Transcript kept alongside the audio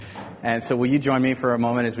And so will you join me for a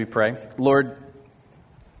moment as we pray? Lord,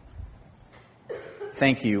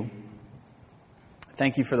 thank you.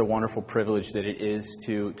 Thank you for the wonderful privilege that it is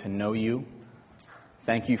to know you.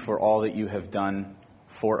 Thank you for all that you have done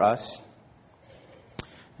for us.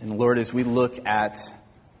 And Lord, as we look at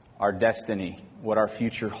our destiny, what our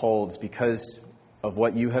future holds because of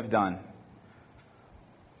what you have done,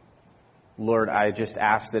 Lord, I just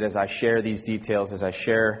ask that as I share these details, as I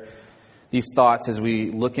share these thoughts, as we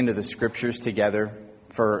look into the Scriptures together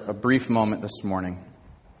for a brief moment this morning,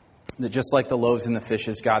 that just like the loaves and the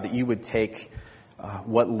fishes, God, that you would take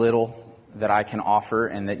what little that I can offer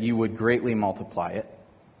and that you would greatly multiply it,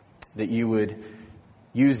 that you would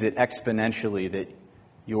use it exponentially, that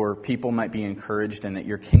your people might be encouraged and that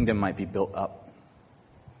your kingdom might be built up.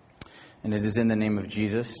 And it is in the name of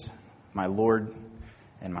Jesus, my Lord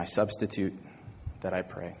and my substitute, that I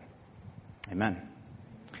pray. Amen.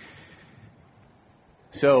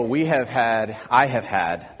 So I have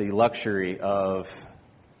had the luxury of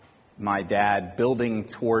my dad building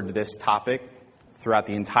toward this topic throughout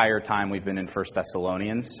the entire time we've been in 1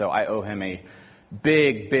 Thessalonians. So I owe him a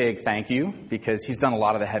big thank you because he's done a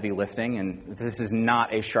lot of the heavy lifting, and this is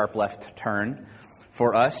not a sharp left turn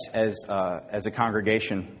for us as a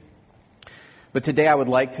congregation. But today I would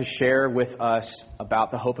like to share with us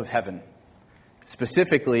about the hope of heaven.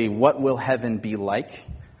 Specifically, what will heaven be like?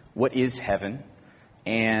 What is heaven?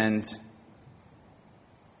 And,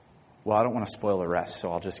 well, I don't want to spoil the rest,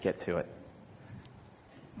 so I'll just get to it.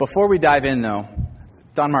 Before we dive in, though,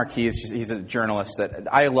 Don Marquis, he's a journalist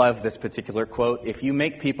that I love this particular quote. If you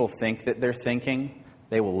make people think that they're thinking,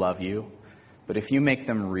 they will love you. But if you make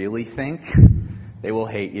them really think, they will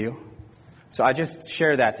hate you. So I just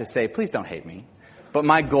share that to say, please don't hate me. But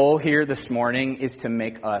my goal here this morning is to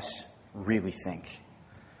make us really think.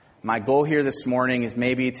 My goal here this morning is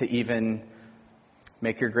maybe to even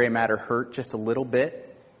make your gray matter hurt just a little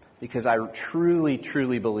bit, because I truly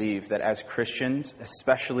believe that as Christians,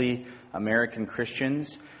 especially American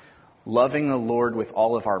Christians, loving the Lord with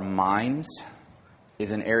all of our minds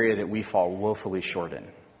is an area that we fall woefully short in.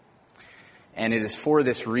 And it is for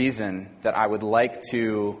this reason that I would like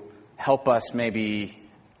to help us maybe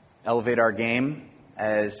elevate our game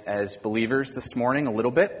as believers this morning a little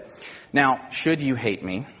bit. Now, should you hate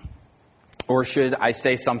me, or should I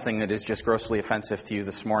say something that is just grossly offensive to you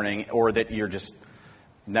this morning, or that you're just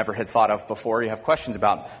never had thought of before, you have questions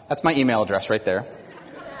about, that's my email address right there.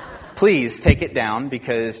 Please take it down,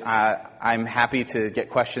 because I'm happy to get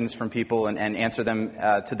questions from people and answer them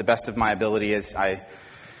to the best of my ability as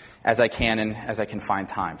I can and as I can find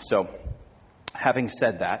time. So, having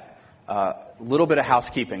said that, a little bit of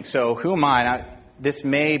housekeeping. So, who am I? Now, this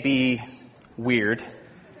may be weird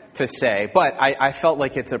to say, but I felt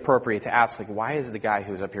like it's appropriate to ask, like, why is the guy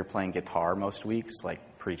who's up here playing guitar most weeks,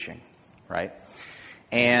 like, preaching, right?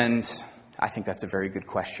 And I think that's a very good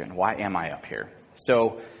question. Why am I up here?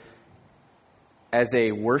 So, as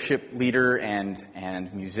a worship leader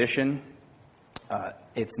and musician,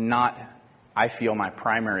 it's not, I feel, my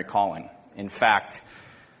primary calling. In fact,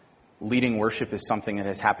 leading worship is something that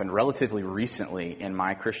has happened relatively recently in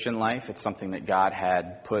my Christian life. It's something that God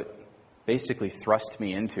had basically thrust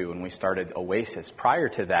me into when we started Oasis. Prior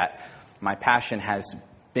to that, my passion has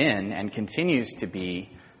been and continues to be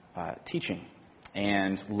teaching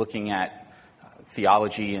and looking at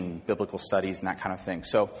theology and biblical studies and that kind of thing.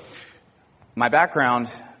 So my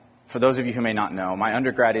background, for those of you who may not know, my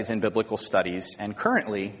undergrad is in biblical studies, and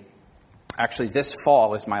currently, actually this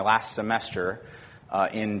fall is my last semester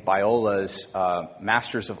in Biola's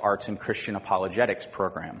Masters of Arts in Christian Apologetics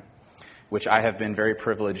program, which I have been very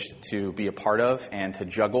privileged to be a part of and to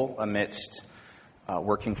juggle amidst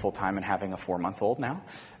working full-time and having a 4-month-old now.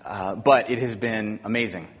 But it has been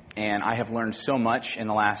amazing, and I have learned so much in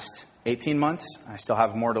the last 18 months. I still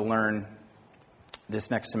have more to learn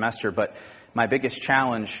this next semester, but my biggest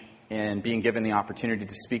challenge in being given the opportunity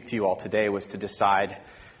to speak to you all today was to decide,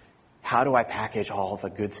 how do I package all the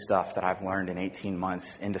good stuff that I've learned in 18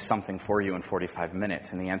 months into something for you in 45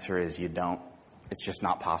 minutes? And the answer is you don't. It's just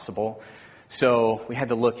not possible. So we had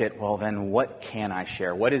to look at, well, then what can I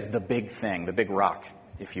share? What is the big thing, the big rock,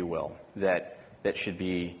 if you will, that should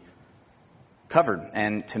be covered?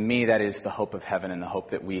 And to me, that is the hope of heaven and the hope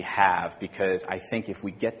that we have, because I think if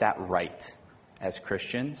we get that right as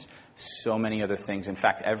Christians, so many other things, in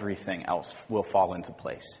fact, everything else will fall into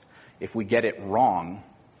place. If we get it wrong,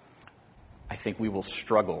 I think we will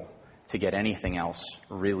struggle to get anything else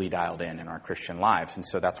really dialed in our Christian lives. And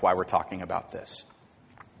so that's why we're talking about this.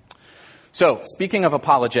 So, speaking of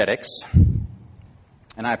apologetics,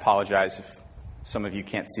 and I apologize if some of you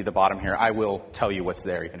can't see the bottom here. I will tell you what's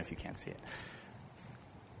there, even if you can't see it.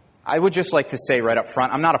 I would just like to say right up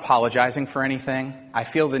front, I'm not apologizing for anything. I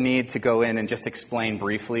feel the need to go in and just explain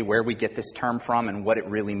briefly where we get this term from and what it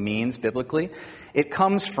really means biblically. It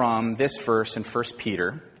comes from this verse in 1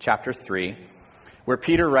 Peter chapter 3, where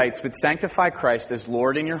Peter writes, "But sanctify Christ as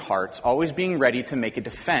Lord in your hearts, always being ready to make a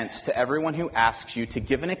defense to everyone who asks you to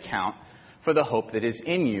give an account for the hope that is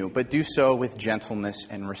in you, but do so with gentleness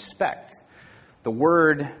and respect."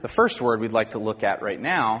 The first word we'd like to look at right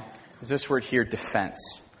now is this word here,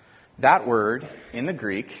 defense. That word in the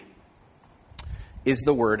Greek is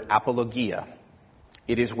the word apologia.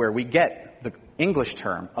 It is where we get the English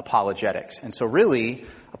term apologetics. And so really,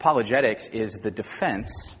 apologetics is the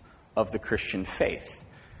defense of the Christian faith.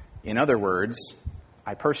 In other words,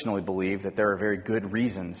 I personally believe that there are very good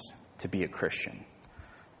reasons to be a Christian.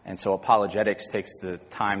 And so apologetics takes the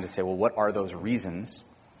time to say, well, what are those reasons?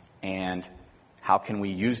 And how can we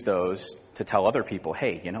use those to tell other people,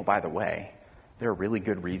 hey, by the way, there are really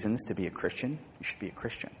good reasons to be a Christian. You should be a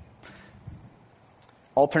Christian.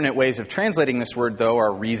 Alternate ways of translating this word, though,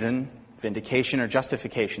 are reason, vindication, or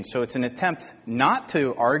justification. So it's an attempt not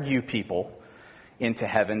to argue people into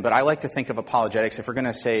heaven, but I like to think of apologetics. If we're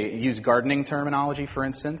going to use gardening terminology, for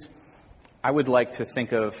instance, I would like to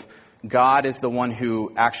think of God as the one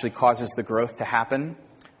who actually causes the growth to happen.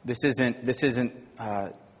 This isn't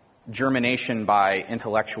germination by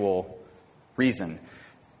intellectual reason.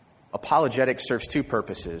 Apologetics serves two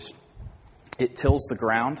purposes. It tills the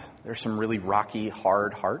ground. There's some really rocky,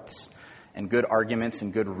 hard hearts, and good arguments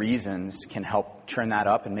and good reasons can help churn that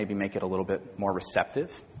up and maybe make it a little bit more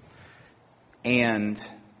receptive. And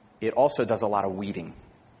it also does a lot of weeding,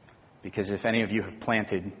 because if any of you have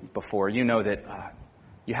planted before, you know that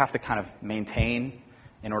you have to kind of maintain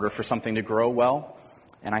in order for something to grow well.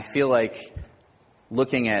 And I feel like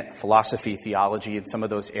looking at philosophy, theology, and some of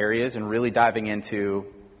those areas and really diving into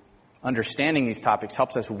understanding these topics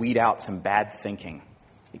helps us weed out some bad thinking.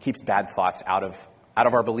 It keeps bad thoughts out of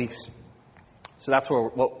our beliefs. So that's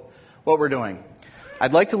what we're doing.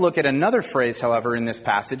 I'd like to look at another phrase, however, in this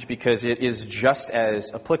passage, because it is just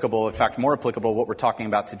as applicable, in fact, more applicable to what we're talking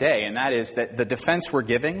about today, and that is that the defense we're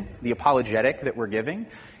giving, the apologetic that we're giving,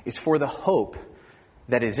 is for the hope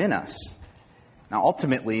that is in us. Now,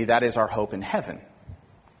 ultimately, that is our hope in heaven.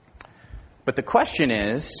 But the question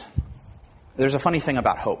is, there's a funny thing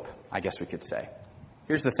about hope, I guess we could say.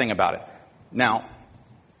 Here's the thing about it. Now,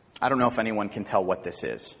 I don't know if anyone can tell what this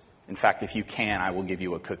is. In fact, if you can, I will give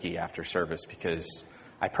you a cookie after service, because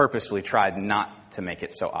I purposely tried not to make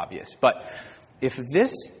it so obvious. But if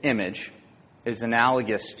this image is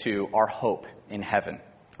analogous to our hope in heaven,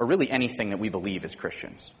 or really anything that we believe as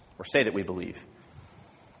Christians, or say that we believe,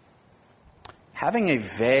 having a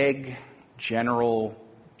vague, general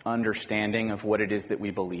understanding of what it is that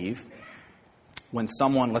we believe, when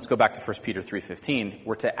someone, let's go back to 1 Peter 3:15,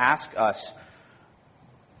 were to ask us,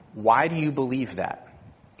 why do you believe that?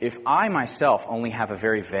 If I myself only have a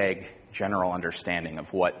very vague, general understanding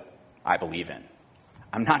of what I believe in,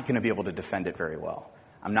 I'm not going to be able to defend it very well.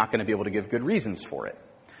 I'm not going to be able to give good reasons for it.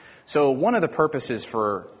 So one of the purposes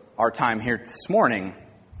for our time here this morning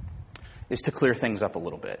is to clear things up a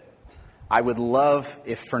little bit. I would love,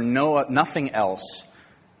 if for nothing else,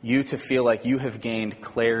 you to feel like you have gained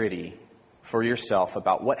clarity for yourself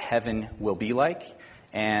about what heaven will be like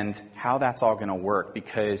and how that's all going to work.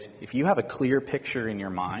 Because if you have a clear picture in your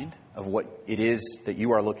mind of what it is that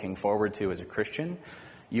you are looking forward to as a Christian,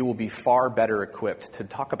 you will be far better equipped to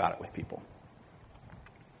talk about it with people.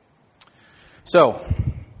 So,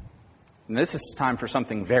 this is time for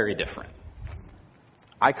something very different.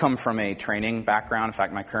 I come from a training background. In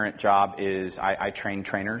fact, my current job is I train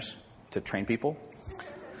trainers to train people.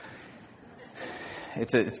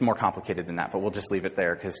 It's more complicated than that, but we'll just leave it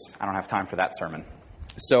there because I don't have time for that sermon.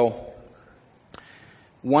 So,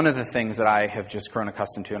 one of the things that I have just grown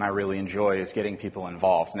accustomed to and I really enjoy is getting people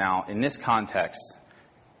involved. Now, in this context,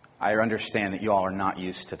 I understand that you all are not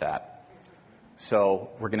used to that.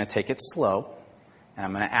 So, we're going to take it slow, and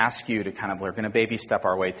I'm going to ask you to we're going to baby step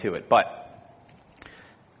our way to it. But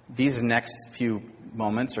these next few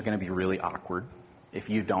moments are going to be really awkward if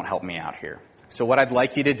you don't help me out here. So what I'd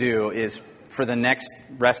like you to do is, for the next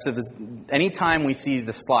rest of anytime we see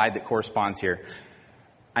the slide that corresponds here,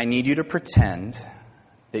 I need you to pretend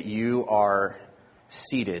that you are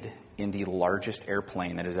seated in the largest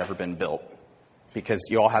airplane that has ever been built, because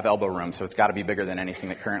you all have elbow room, so it's got to be bigger than anything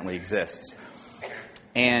that currently exists.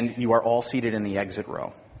 And you are all seated in the exit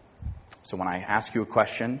row. So when I ask you a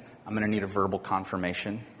question, I'm going to need a verbal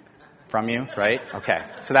confirmation from you, right? Okay,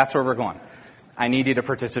 so that's where we're going. I need you to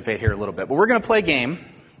participate here a little bit. But we're going to play a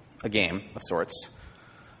game of sorts,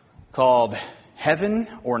 called Heaven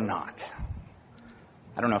or Not.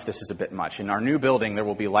 I don't know if this is a bit much. In our new building, there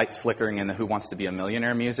will be lights flickering in the Who Wants to Be a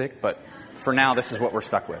Millionaire music, but for now, this is what we're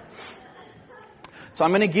stuck with. So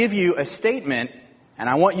I'm going to give you a statement, and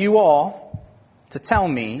I want you all to tell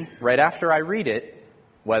me, right after I read it,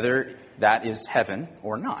 whether that is heaven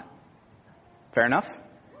or not. Fair enough?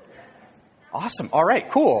 Awesome. All right,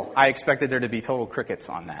 cool. I expected there to be total crickets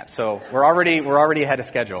on that. So we're already ahead of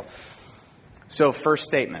schedule. So first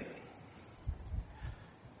statement.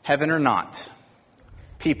 Heaven or not,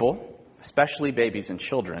 people, especially babies and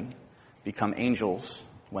children, become angels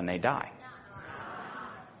when they die.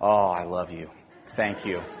 Oh, I love you. Thank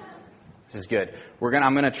you. This is good.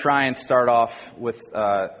 I'm going to try and start off with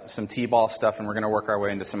some T-ball stuff, and we're going to work our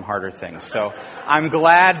way into some harder things. So I'm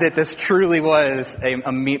glad that this truly was a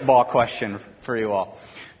meatball question for you all.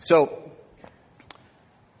 So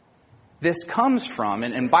this comes from,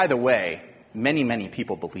 and by the way, many, many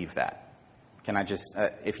people believe that. Can I just,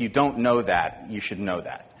 if you don't know that, you should know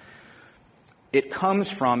that. It comes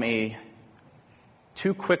from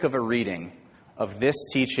too quick of a reading of this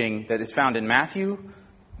teaching that is found in Matthew,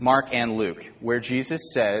 Mark, and Luke, where Jesus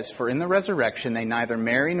says, "For in the resurrection they neither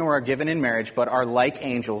marry nor are given in marriage, but are like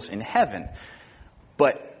angels in heaven."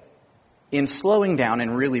 But in slowing down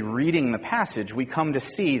and really reading the passage, we come to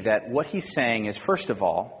see that what he's saying is, first of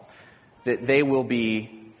all, that they will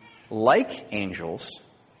be like angels.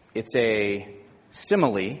 It's a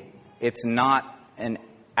simile. It's not an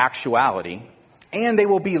actuality. And they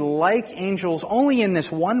will be like angels only in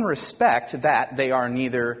this one respect, that they are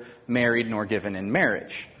neither married nor given in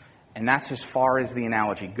marriage. And that's as far as the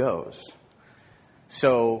analogy goes.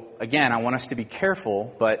 So, again, I want us to be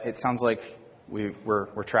careful, but it sounds like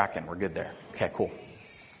we're tracking. We're good there. Okay, cool.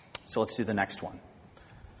 So let's do the next one.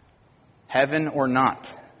 Heaven or not?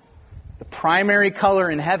 The primary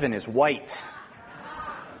color in heaven is white.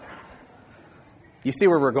 You see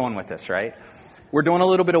where we're going with this, right? We're doing a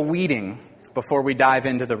little bit of weeding before we dive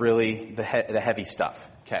into the heavy stuff.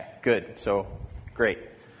 Okay, good. So, great.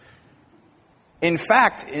 In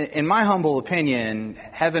fact, in my humble opinion,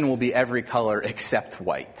 heaven will be every color except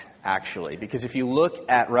white, actually. Because if you look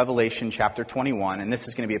at Revelation chapter 21, and this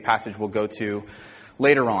is going to be a passage we'll go to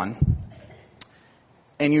later on,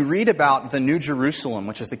 and you read about the New Jerusalem,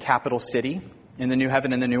 which is the capital city in the new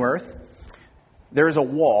heaven and the new earth, there is a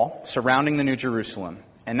wall surrounding the New Jerusalem.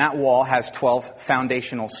 And that wall has 12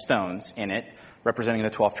 foundational stones in it, representing the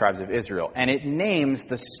 12 tribes of Israel. And it names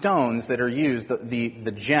the stones that are used,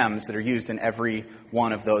 the gems that are used in every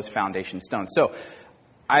one of those foundation stones. So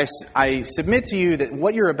I submit to you that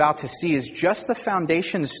what you're about to see is just the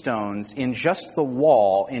foundation stones in just the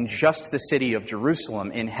wall, in just the city of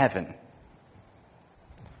Jerusalem in heaven.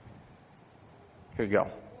 Here you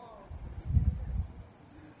go.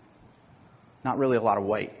 Not really a lot of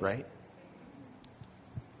white, right?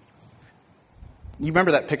 You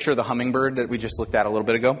remember that picture of the hummingbird that we just looked at a little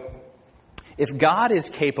bit ago? If God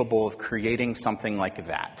is capable of creating something like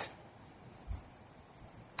that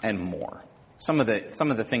and more, some of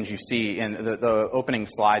the things you see in the opening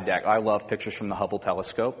slide deck, I love pictures from the Hubble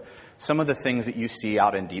telescope. Some of the things that you see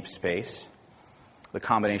out in deep space, the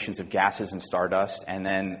combinations of gases and stardust, and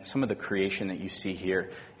then some of the creation that you see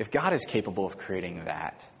here. If God is capable of creating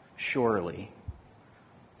that, surely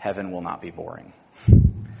heaven will not be boring.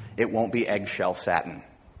 It won't be eggshell satin,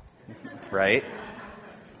 right?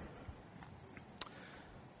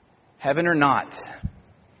 Heaven or not,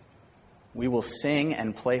 we will sing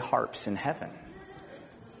and play harps in heaven.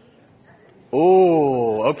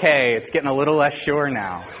 Oh, okay, it's getting a little less sure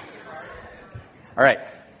now. All right,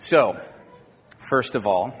 so first of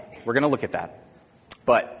all, we're going to look at that.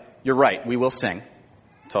 But you're right, we will sing,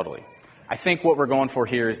 totally. I think what we're going for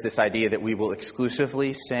here is this idea that we will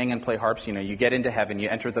exclusively sing and play harps. You know, you get into heaven, you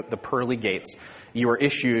enter the pearly gates, you are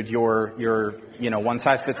issued your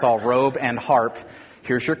one-size-fits-all robe and harp.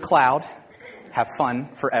 Here's your cloud. Have fun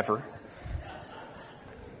forever.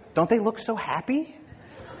 Don't they look so happy?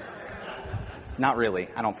 Not really.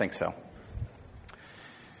 I don't think so.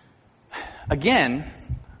 Again,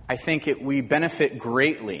 I think we benefit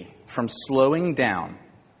greatly from slowing down,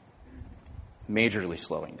 majorly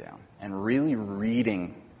slowing down, and really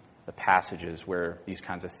reading the passages where these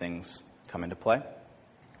kinds of things come into play.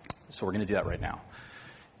 So we're going to do that right now.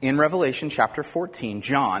 In Revelation chapter 14,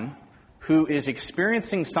 John, who is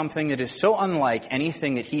experiencing something that is so unlike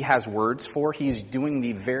anything that he has words for, he's doing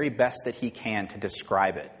the very best that he can to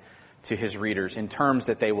describe it to his readers in terms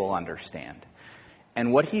that they will understand.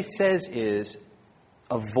 And what he says is,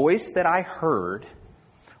 a voice that I heard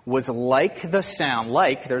was like the sound,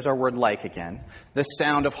 there's our word like again, the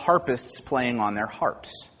sound of harpists playing on their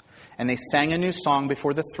harps. And they sang a new song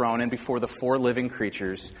before the throne and before the four living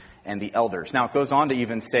creatures, and the elders. Now, it goes on to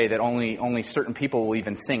even say that only certain people will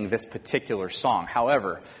even sing this particular song.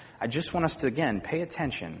 However, I just want us to, again, pay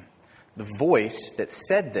attention. The voice that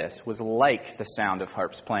said this was like the sound of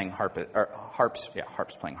harps playing harpists.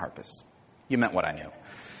 You meant what I knew.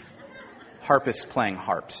 Harpists playing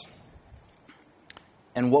harps.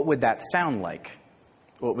 And what would that sound like?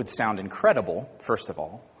 Well, it would sound incredible, first of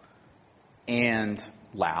all, and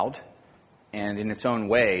loud, and in its own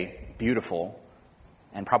way, beautiful,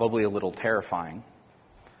 and probably a little terrifying.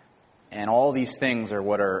 And all these things are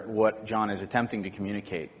what John is attempting to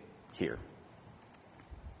communicate here.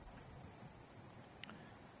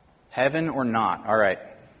 Heaven or not? All right.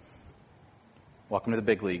 Welcome to the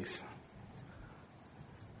big leagues.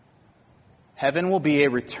 Heaven will be a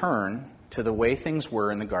return to the way things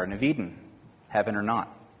were in the Garden of Eden. Heaven or not?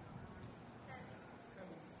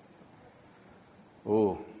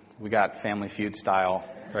 Ooh, we got Family Feud style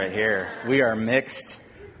right here. We are mixed.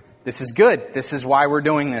 This is good. This is why we're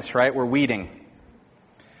doing this, right? We're weeding.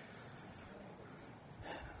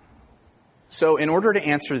 So in order to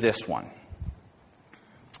answer this one,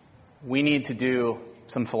 we need to do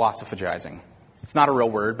some philosophizing. It's not a real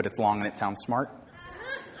word, but it's long and it sounds smart.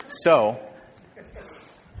 So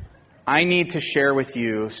I need to share with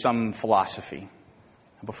you some philosophy.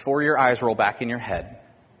 Before your eyes roll back in your head,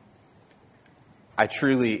 I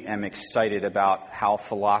truly am excited about how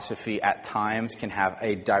philosophy at times can have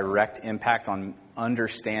a direct impact on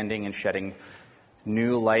understanding and shedding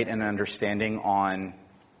new light and understanding on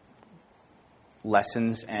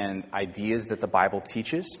lessons and ideas that the Bible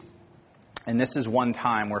teaches. And this is one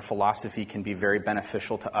time where philosophy can be very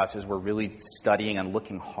beneficial to us as we're really studying and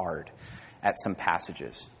looking hard at some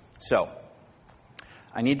passages. So,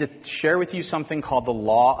 I need to share with you something called the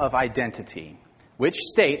law of identity, which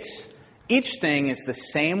states each thing is the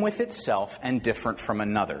same with itself and different from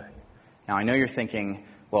another. Now, I know you're thinking,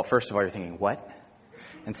 well, first of all, you're thinking, what?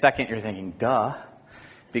 And second, you're thinking, duh,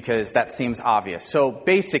 because that seems obvious. So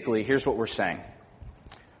basically, here's what we're saying.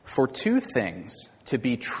 For two things to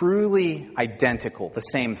be truly identical, the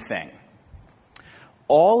same thing,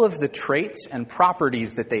 all of the traits and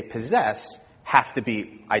properties that they possess have to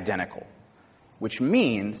be identical, which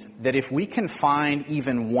means that if we can find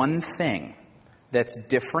even one thing that's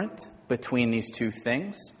different between these two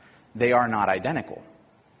things, they are not identical.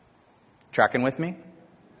 Tracking with me?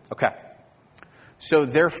 Okay. So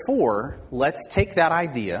therefore, let's take that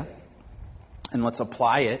idea and let's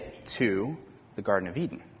apply it to the Garden of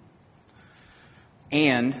Eden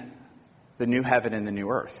and the new heaven and the new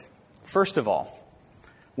earth. First of all,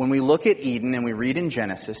 when we look at Eden and we read in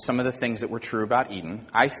Genesis some of the things that were true about Eden,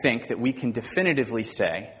 I think that we can definitively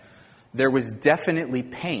say there was definitely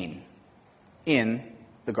pain in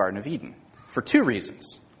the Garden of Eden for two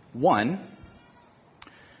reasons. One,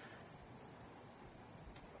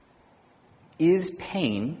 is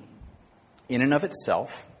pain in and of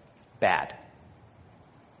itself bad?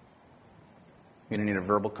 You're going to need a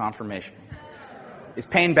verbal confirmation. Is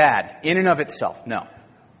pain bad in and of itself? No.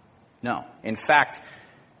 No. In fact,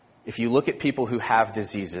 if you look at people who have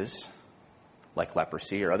diseases like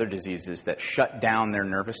leprosy or other diseases that shut down their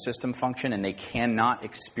nervous system function and they cannot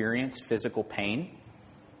experience physical pain,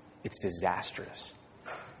 it's disastrous.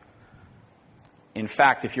 In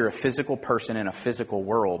fact, if you're a physical person in a physical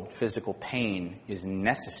world, physical pain is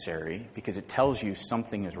necessary because it tells you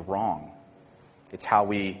something is wrong. It's how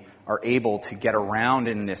we are able to get around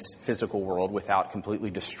in this physical world without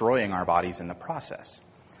completely destroying our bodies in the process.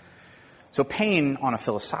 So pain on a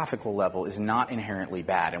philosophical level is not inherently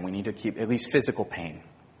bad, and we need to keep, at least physical pain,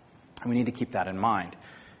 and we need to keep that in mind.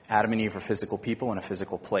 Adam and Eve are physical people in a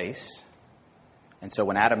physical place, and so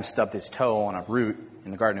when Adam stubbed his toe on a root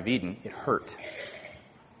in the Garden of Eden, it hurt.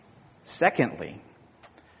 Secondly,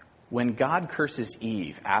 when God curses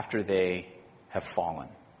Eve after they have fallen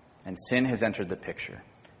and sin has entered the picture,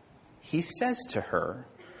 he says to her,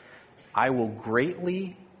 I will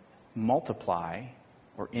greatly multiply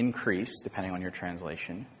or increase, depending on your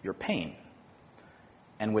translation, your pain.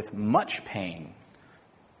 And with much pain,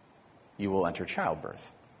 you will enter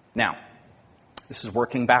childbirth. Now, this is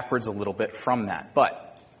working backwards a little bit from that,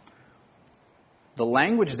 but the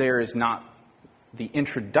language there is not the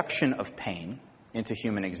introduction of pain into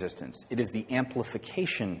human existence. It is the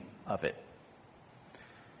amplification of it.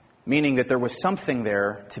 Meaning that there was something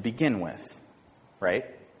there to begin with, right?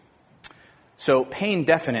 So pain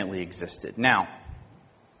definitely existed. Now,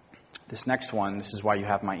 this next one, this is why you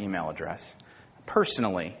have my email address.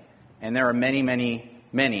 Personally, and there are many, many,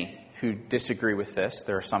 many who disagree with this.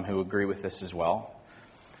 There are some who agree with this as well.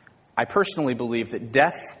 I personally believe that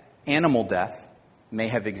death, animal death, may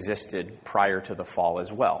have existed prior to the fall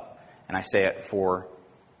as well. And I say it for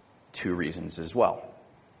two reasons as well.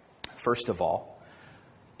 First of all,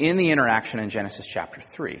 in the interaction in Genesis chapter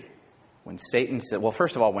 3, when Satan said, well,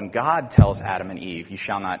 first of all, when God tells Adam and Eve, you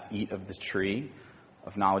shall not eat of the tree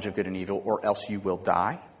of knowledge of good and evil, or else you will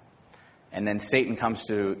die. And then Satan comes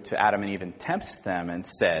to Adam and Eve and tempts them and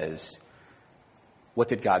says, what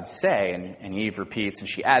did God say? And Eve repeats, and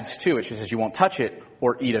she adds to it. She says, you won't touch it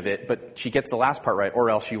or eat of it. But she gets the last part right, or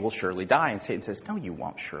else you will surely die. And Satan says, no, you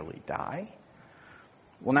won't surely die.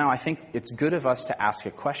 Well, now I think it's good of us to ask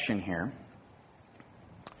a question here.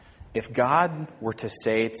 If God were to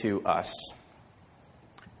say to us,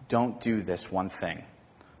 don't do this one thing,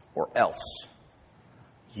 or else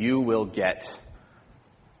you will get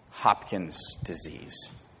Hopkins disease.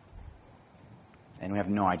 And we have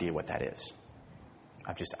no idea what that is.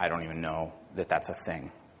 I don't even know that that's a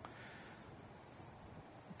thing.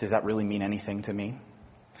 Does that really mean anything to me?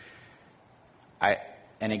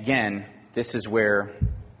 And again, this is where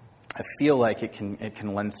I feel like it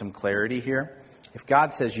can lend some clarity here. If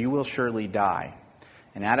God says you will surely die,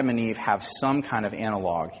 and Adam and Eve have some kind of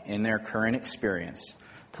analog in their current experience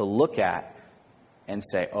to look at and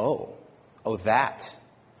say, oh, that.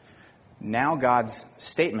 Now God's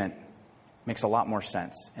statement makes a lot more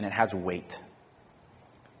sense, and it has weight.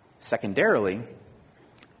 Secondarily,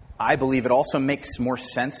 I believe it also makes more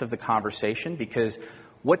sense of the conversation, because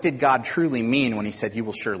what did God truly mean when he said you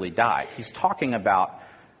will surely die? He's talking about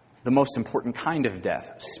the most important kind of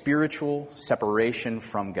death, spiritual separation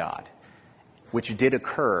from God, which did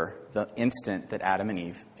occur the instant that Adam and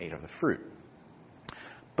Eve ate of the fruit.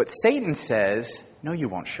 But Satan says, no, you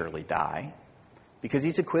won't surely die, because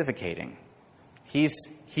he's equivocating.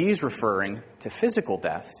 He's referring to physical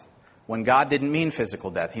death when God didn't mean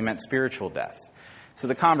physical death. He meant spiritual death. So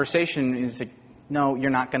the conversation is like, no,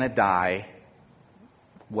 you're not going to die.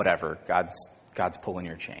 Whatever. God's pulling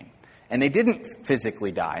your chain. And they didn't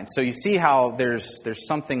physically die. And so you see how there's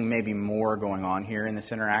something maybe more going on here in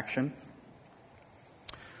this interaction.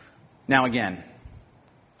 Now again,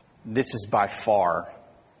 this is by far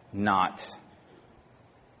not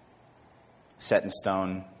set in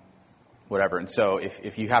stone, whatever. And so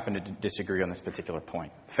if you happen to disagree on this particular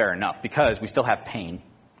point, fair enough, because we still have pain.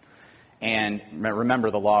 And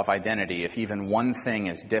remember the law of identity. If even one thing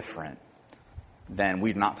is different, then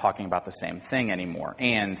we're not talking about the same thing anymore.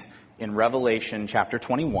 And in Revelation chapter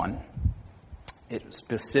 21, it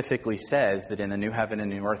specifically says that in the new heaven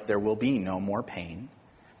and new earth there will be no more pain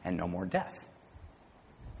and no more death.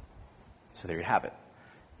 So there you have it.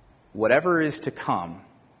 Whatever is to come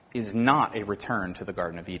is not a return to the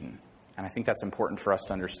Garden of Eden. And I think that's important for us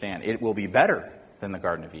to understand. It will be better than the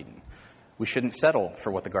Garden of Eden. We shouldn't settle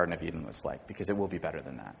for what the Garden of Eden was like, because it will be better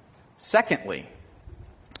than that. Secondly,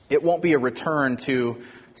 it won't be a return to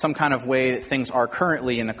some kind of way that things are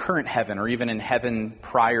currently in the current heaven, or even in heaven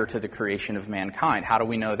prior to the creation of mankind. How do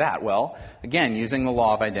we know that? Well, again, using the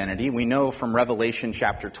law of identity, we know from Revelation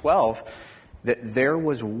chapter 12 that there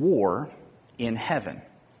was war in heaven.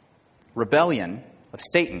 Rebellion of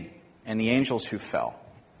Satan and the angels who fell.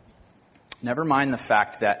 Never mind the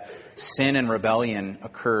fact that sin and rebellion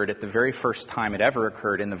occurred at the very first time it ever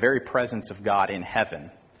occurred in the very presence of God in heaven,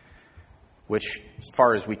 which, as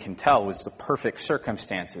far as we can tell, was the perfect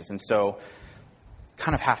circumstances. And so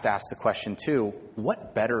kind of have to ask the question, too,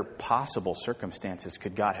 what better possible circumstances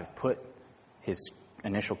could God have put his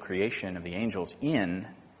initial creation of the angels in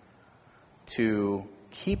to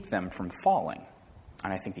keep them from falling?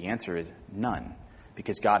 And I think the answer is none,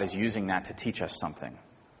 because God is using that to teach us something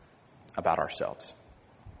about ourselves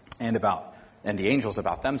and the angels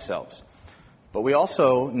about themselves. But we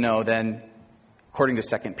also know then, according to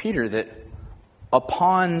 2 Peter, that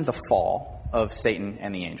upon the fall of Satan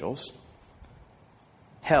and the angels,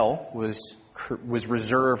 hell was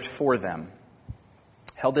reserved for them.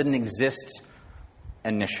 Hell didn't exist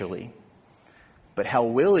initially, but hell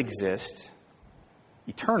will exist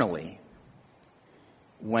eternally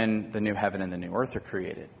when the new heaven and the new earth are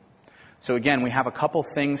created. So again, we have a couple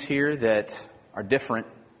things here that are different,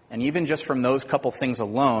 and even just from those couple things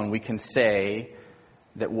alone, we can say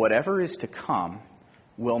that whatever is to come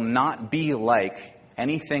will not be like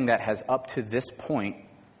anything that has up to this point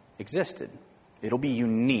existed. It'll be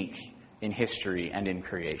unique in history and in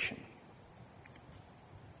creation.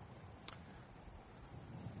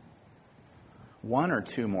 One or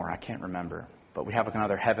two more, I can't remember, but we have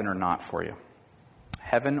another heaven or not for you.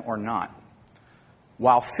 Heaven or not.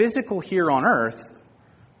 While physical here on earth,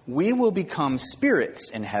 we will become spirits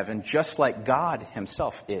in heaven just like God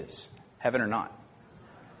himself is. Heaven or not.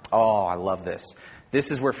 Oh, I love this. This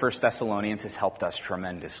is where 1 Thessalonians has helped us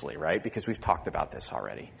tremendously, right? Because we've talked about this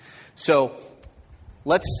already. So,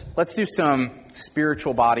 let's do some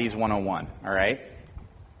spiritual bodies 101, all right?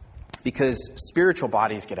 Because spiritual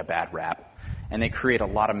bodies get a bad rap, and they create a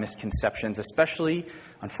lot of misconceptions, especially,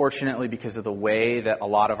 unfortunately, because of the way that a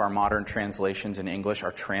lot of our modern translations in English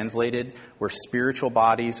are translated, where spiritual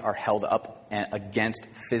bodies are held up against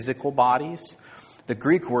physical bodies. The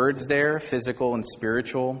Greek words there, physical and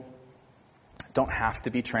spiritual, don't have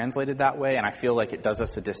to be translated that way, and I feel like it does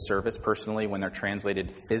us a disservice personally when they're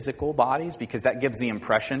translated physical bodies, because that gives the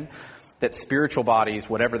impression that spiritual bodies,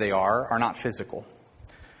 whatever they are not physical.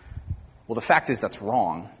 Well, the fact is that's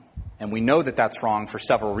wrong, and we know that that's wrong for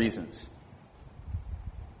several reasons.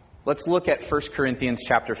 Let's look at 1 Corinthians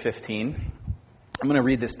chapter 15. I'm going to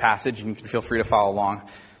read this passage, and you can feel free to follow along.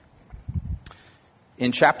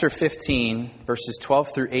 In chapter 15, verses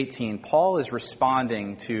 12 through 18, Paul is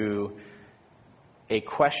responding to a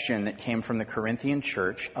question that came from the Corinthian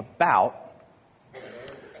church about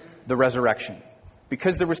the resurrection.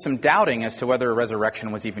 Because there was some doubting as to whether a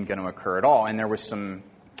resurrection was even going to occur at all, and there was some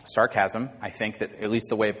sarcasm, I think, that at least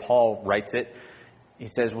the way Paul writes it. He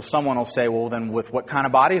says, well, someone will say, well, then with what kind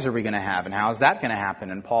of bodies are we going to have, and how is that going to happen?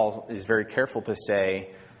 And Paul is very careful to say,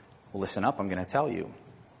 well, listen up, I'm going to tell you.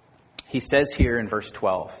 He says here in verse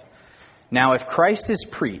 12, now if Christ is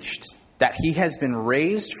preached that he has been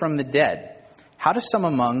raised from the dead, how do some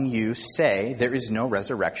among you say there is no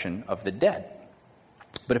resurrection of the dead?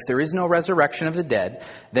 But if there is no resurrection of the dead,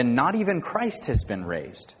 then not even Christ has been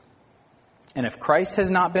raised. And if Christ has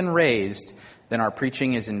not been raised, then our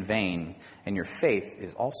preaching is in vain, and your faith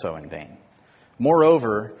is also in vain.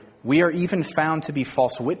 Moreover, we are even found to be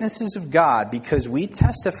false witnesses of God, because we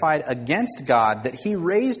testified against God that he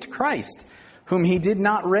raised Christ, whom he did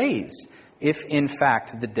not raise, if in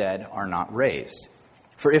fact the dead are not raised.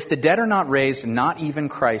 For if the dead are not raised, not even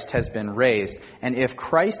Christ has been raised. And if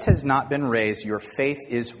Christ has not been raised, your faith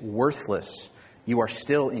is worthless. You are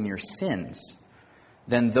still in your sins.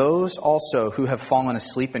 Then those also who have fallen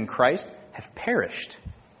asleep in Christ have perished.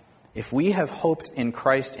 If we have hoped in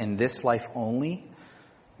Christ in this life only,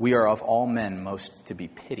 we are of all men most to be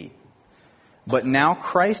pitied. But now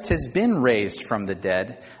Christ has been raised from the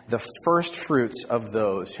dead, the first fruits of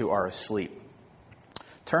those who are asleep.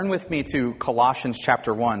 Turn with me to Colossians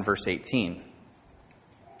chapter 1, verse 18.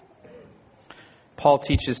 Paul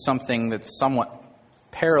teaches something that's somewhat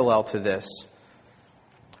parallel to this,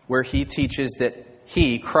 where he teaches that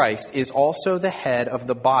he, Christ, is also the head of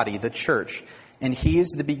the body, the church, and he is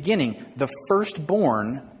the beginning, the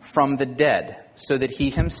firstborn from the dead, so that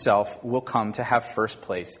he himself will come to have first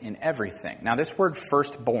place in everything. Now, this word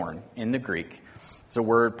firstborn in the Greek is a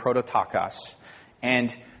word prototokos,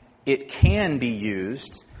 and it can be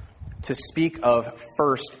used to speak of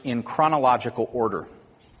first in chronological order.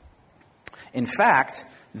 In fact,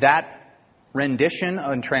 that rendition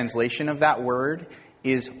and translation of that word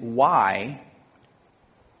is why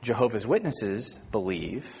Jehovah's Witnesses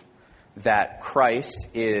believe that Christ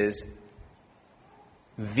is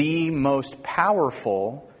the most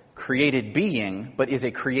powerful created being, but is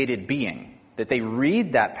a created being. That they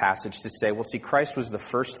read that passage to say, well, see, Christ was the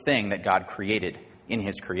first thing that God created in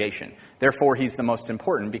his creation. Therefore, he's the most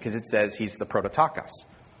important because it says he's the prototokos.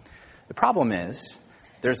 The problem is,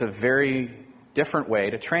 there's a very different way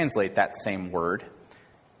to translate that same word.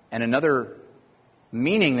 And another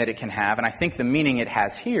meaning that it can have, and I think the meaning it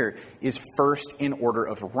has here, is first in order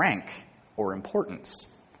of rank or importance.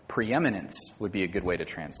 Preeminence would be a good way to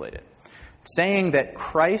translate it. Saying that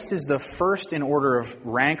Christ is the first in order of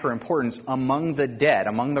rank or importance among the dead,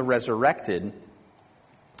 among the resurrected.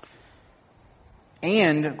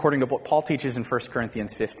 And according to what Paul teaches in 1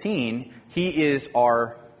 Corinthians 15, he is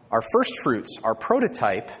our first fruits, our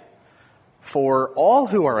prototype for all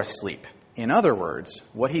who are asleep. In other words,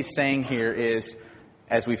 what he's saying here is,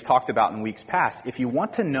 as we've talked about in weeks past, if you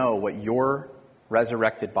want to know what your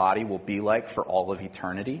resurrected body will be like for all of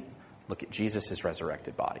eternity, look at Jesus'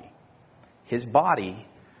 resurrected body. His body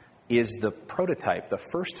is the prototype, the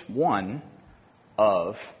first one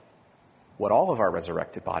of what all of our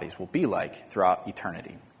resurrected bodies will be like throughout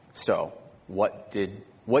eternity. So, what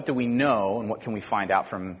do we know and what can we find out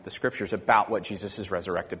from the Scriptures about what Jesus'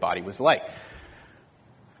 resurrected body was like?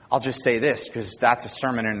 I'll just say this, because that's a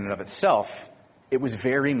sermon in and of itself. It was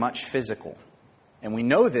very much physical. And we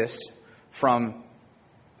know this from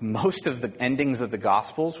most of the endings of the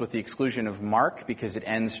Gospels, with the exclusion of Mark, because it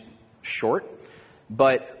ends short.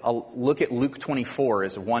 But look at Luke 24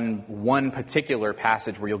 as one particular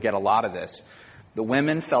passage where you'll get a lot of this. The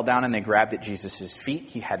women fell down and they grabbed at Jesus' feet.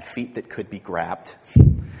 He had feet that could be grabbed.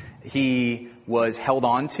 He was held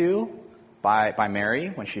on to by Mary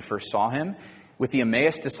when she first saw him. With the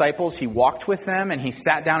Emmaus disciples, he walked with them and he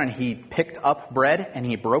sat down and he picked up bread and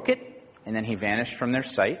he broke it, and then he vanished from their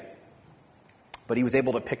sight. But he was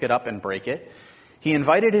able to pick it up and break it. He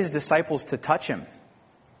invited his disciples to touch him,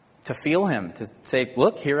 to feel him, to say,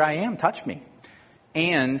 look, here I am, touch me.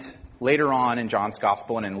 And later on in John's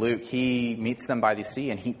Gospel and in Luke, he meets them by the sea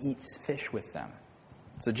and he eats fish with them.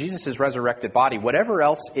 So Jesus' resurrected body, whatever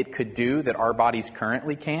else it could do that our bodies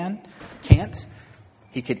currently can't,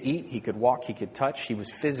 he could eat, he could walk, he could touch, he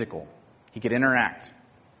was physical, he could interact.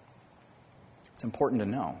 It's important to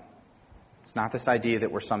know. It's not this idea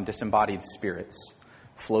that we're some disembodied spirits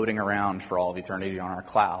floating around for all of eternity on our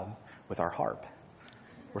cloud with our harp.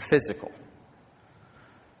 We're physical.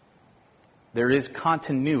 There is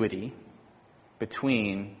continuity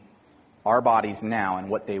between our bodies now and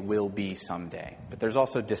what they will be someday. But there's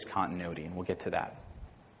also discontinuity, and we'll get to that.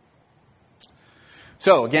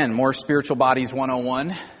 So, again, more Spiritual Bodies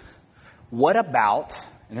 101. What about,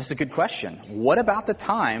 and this is a good question, what about the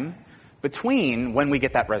time between when we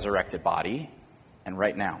get that resurrected body and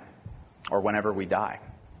right now, or whenever we die?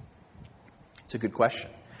 It's a good question.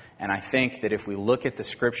 And I think that if we look at the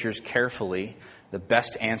Scriptures carefully, the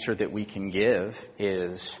best answer that we can give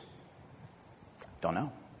is, don't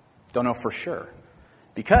know. Don't know for sure.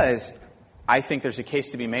 Because I think there's a case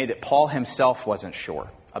to be made that Paul himself wasn't sure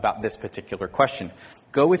about this particular question.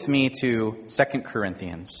 Go with me to 2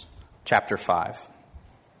 Corinthians chapter 5.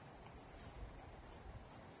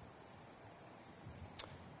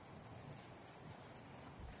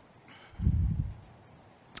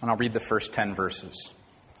 And I'll read the first 10 verses.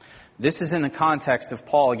 This is in the context of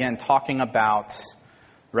Paul, again, talking about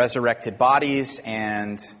resurrected bodies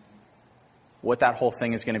and what that whole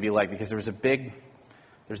thing is going to be like. Because there's a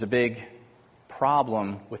big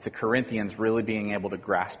problem with the Corinthians really being able to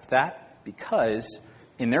grasp that. Because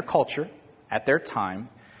in their culture, at their time,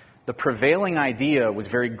 the prevailing idea was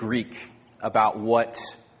very Greek about what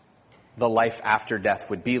the life after death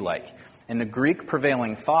would be like. And the Greek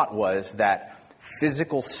prevailing thought was that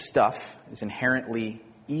physical stuff is inherently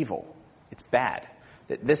evil. It's bad.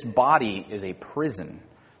 That this body is a prison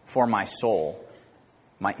for my soul,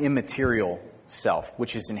 my immaterial self,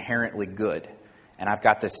 which is inherently good. And I've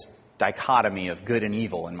got this dichotomy of good and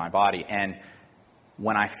evil in my body. And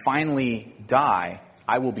when I finally die,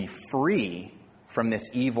 I will be free from this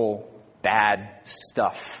evil, bad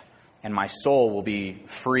stuff. And my soul will be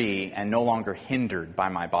free and no longer hindered by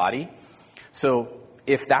my body. So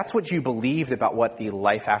if that's what you believed about what the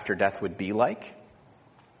life after death would be like,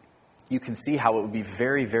 you can see how it would be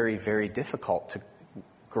very, very, very difficult to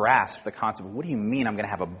grasp the concept of, what do you mean I'm going to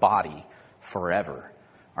have a body forever?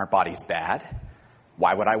 Aren't bodies bad?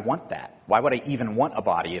 Why would I want that? Why would I even want a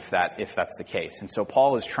body if that's the case? And so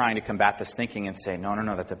Paul is trying to combat this thinking and say,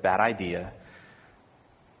 no, that's a bad idea.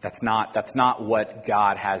 That's not what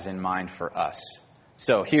God has in mind for us.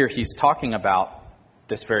 So here he's talking about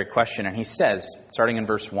this very question, and he says, starting in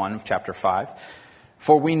verse 1 of chapter 5,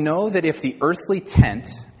 for we know that if the earthly tent,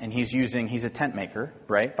 and he's a tent maker,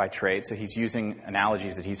 right, by trade, so he's using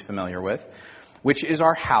analogies that he's familiar with, which is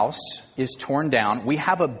our house, is torn down, we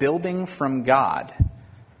have a building from God,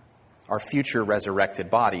 our future resurrected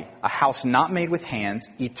body, a house not made with hands,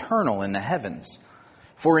 eternal in the heavens.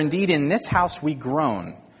 For indeed in this house we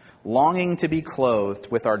groan, longing to be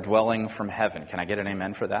clothed with our dwelling from heaven. Can I get an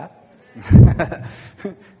amen for that?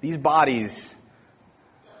 These bodies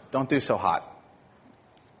don't do so hot.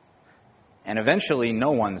 And eventually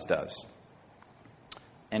no one's does.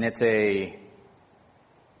 And it's a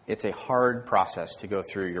hard process to go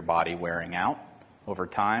through your body wearing out over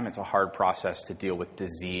time. It's a hard process to deal with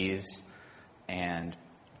disease and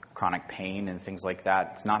chronic pain and things like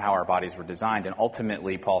that. It's not how our bodies were designed. And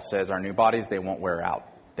ultimately, Paul says, our new bodies, they won't wear out.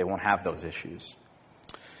 They won't have those issues.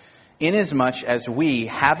 Inasmuch as we,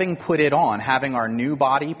 having put it on, having our new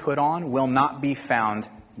body put on, will not be found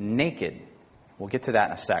naked. We'll get to that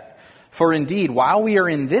in a sec. For indeed, while we are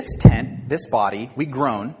in this tent, this body, we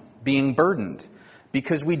groan, being burdened,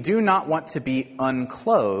 because we do not want to be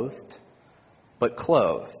unclothed, but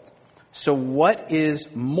clothed. So what is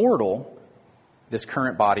mortal, this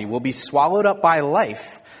current body, will be swallowed up by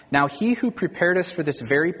life. Now he who prepared us for this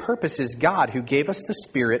very purpose is God, who gave us the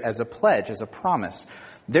Spirit as a pledge, as a promise.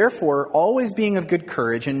 Therefore, always being of good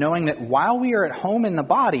courage, and knowing that while we are at home in the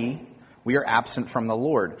body, we are absent from the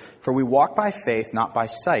Lord. For we walk by faith, not by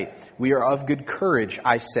sight. We are of good courage,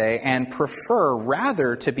 I say, and prefer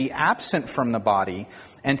rather to be absent from the body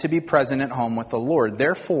and to be present at home with the Lord.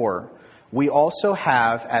 Therefore, we also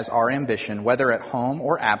have as our ambition, whether at home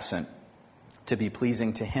or absent, to be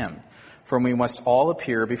pleasing to Him. For we must all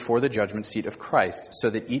appear before the judgment seat of Christ, so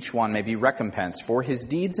that each one may be recompensed for his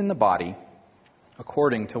deeds in the body,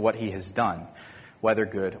 according to what he has done, whether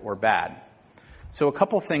good or bad. So a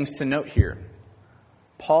couple things to note here.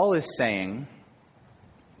 Paul is saying,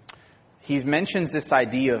 he mentions this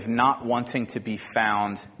idea of not wanting to be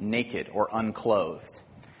found naked or unclothed.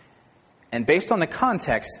 And based on the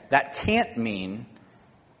context, that can't mean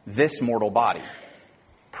this mortal body,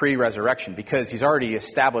 pre-resurrection, because he's already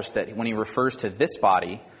established that when he refers to this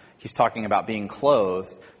body, he's talking about being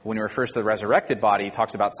clothed. When he refers to the resurrected body, he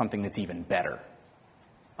talks about something that's even better.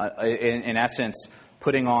 In essence,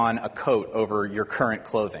 putting on a coat over your current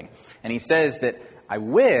clothing. And he says that I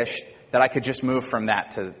wish that I could just move from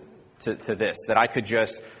that to this,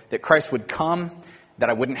 that Christ would come, that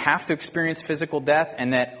I wouldn't have to experience physical death,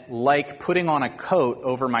 and that like putting on a coat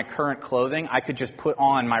over my current clothing, I could just put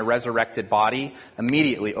on my resurrected body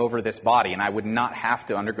immediately over this body, and I would not have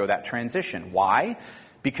to undergo that transition. Why?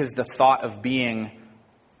 Because the thought of being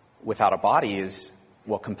without a body is,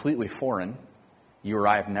 well, completely foreign. You or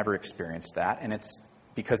I have never experienced that, and it's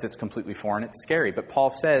because it's completely foreign, it's scary. But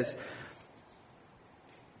Paul says,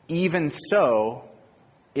 even so,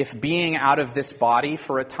 if being out of this body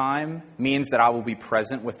for a time means that I will be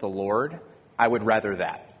present with the Lord, I would rather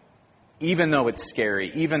that. Even though it's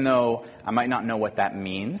scary, even though I might not know what that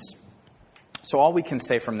means. So all we can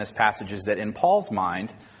say from this passage is that in Paul's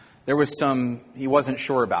mind, there was he wasn't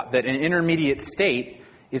sure about, that an intermediate state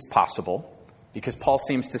is possible, because Paul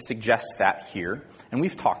seems to suggest that here. And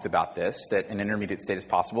we've talked about this, that an intermediate state is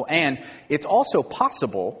possible. And it's also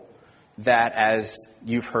possible that, as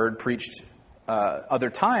you've heard preached other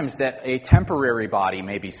times, that a temporary body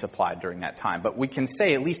may be supplied during that time. But we can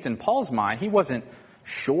say, at least in Paul's mind, he wasn't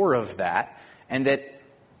sure of that, and that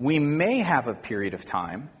we may have a period of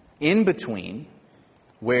time in between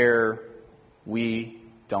where we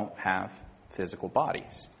don't have physical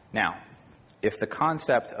bodies. Now, if the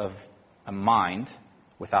concept of a mind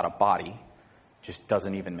without a body just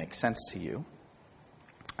doesn't even make sense to you,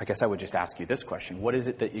 I guess I would just ask you this question. What is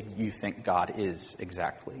it that you think God is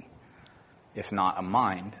exactly, if not a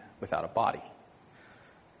mind without a body?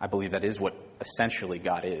 I believe that is what essentially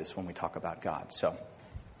God is when we talk about God. So,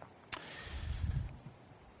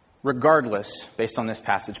 regardless, based on this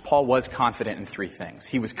passage, Paul was confident in three things.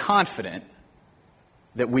 He was confident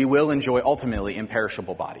that we will enjoy ultimately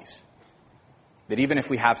imperishable bodies. That even if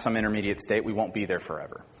we have some intermediate state, we won't be there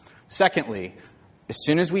forever. Secondly, as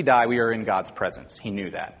soon as we die, we are in God's presence. He knew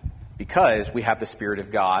that. Because we have the Spirit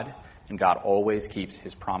of God, and God always keeps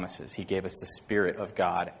his promises. He gave us the Spirit of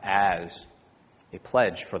God as a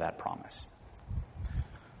pledge for that promise.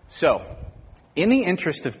 So, in the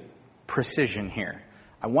interest of precision here,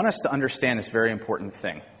 I want us to understand this very important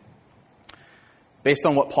thing. Based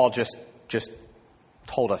on what Paul just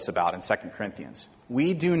told us about in 2 Corinthians.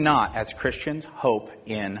 We do not, as Christians, hope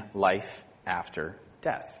in life after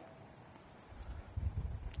death.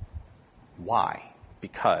 Why?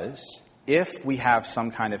 Because if we have some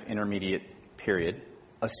kind of intermediate period,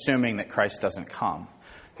 assuming that Christ doesn't come,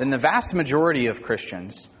 then the vast majority of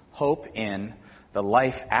Christians hope in the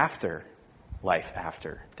life after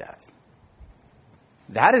death.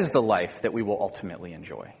 That is the life that we will ultimately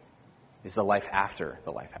enjoy, is the life after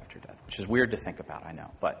death, which is weird to think about, I know.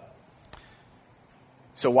 But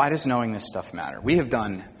so why does knowing this stuff matter? We have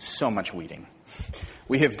done so much weeding.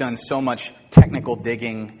 We have done so much technical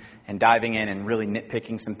digging and diving in and really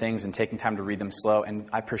nitpicking some things and taking time to read them slow. And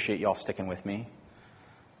I appreciate you all sticking with me.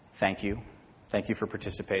 Thank you. Thank you for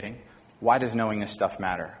participating. Why does knowing this stuff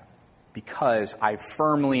matter? Because I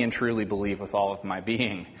firmly and truly believe with all of my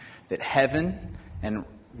being that heaven and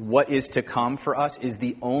what is to come for us is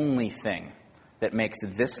the only thing that makes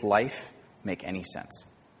this life make any sense.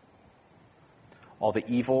 All the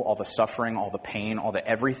evil, all the suffering, all the pain, all the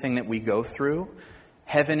everything that we go through,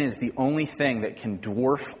 heaven is the only thing that can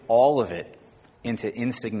dwarf all of it into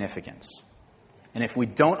insignificance. And if we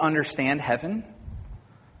don't understand heaven,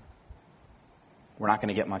 we're not going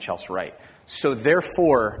to get much else right. So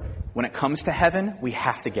therefore, when it comes to heaven, we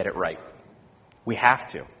have to get it right. We have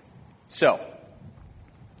to. So,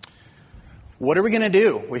 what are we going to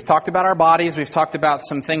do? We've talked about our bodies. We've talked about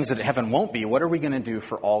some things that heaven won't be. What are we going to do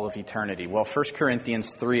for all of eternity? Well, 1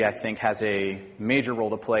 Corinthians 3, I think, has a major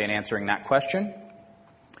role to play in answering that question.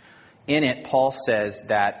 In it, Paul says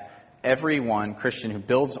that everyone, Christian, who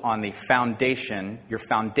builds on the foundation, your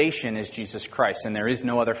foundation is Jesus Christ, and there is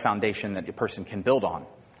no other foundation that a person can build on.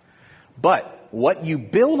 But what you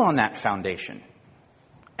build on that foundation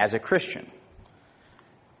as a Christian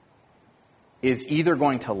is either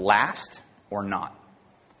going to last or not.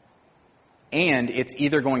 And it's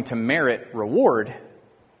either going to merit reward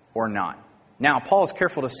or not. Now, Paul is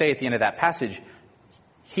careful to say at the end of that passage,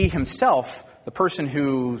 he himself the person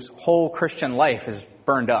whose whole Christian life is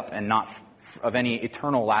burned up and not of any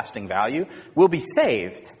eternal lasting value will be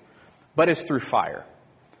saved, but is through fire.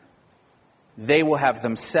 They will have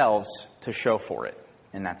themselves to show for it,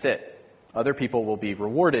 and that's it. Other people will be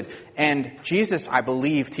rewarded. And Jesus, I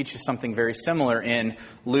believe, teaches something very similar in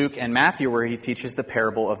Luke and Matthew, where he teaches the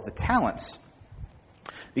parable of the talents.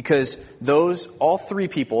 Because all three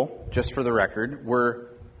people, just for the record, were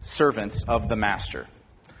servants of the master.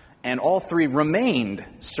 And all three remained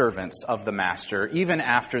servants of the master, even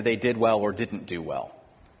after they did well or didn't do well.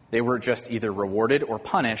 They were just either rewarded or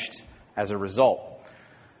punished as a result.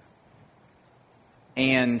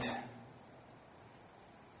 And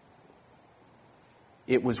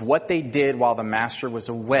it was what they did while the master was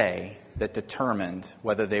away that determined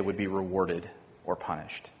whether they would be rewarded or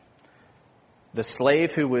punished. The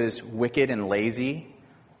slave who was wicked and lazy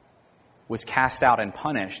was cast out and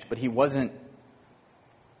punished, but he wasn't,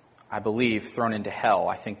 I believe, thrown into hell.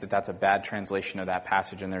 I think that that's a bad translation of that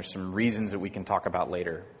passage, and there's some reasons that we can talk about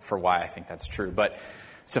later for why I think that's true. But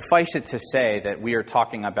suffice it to say that we are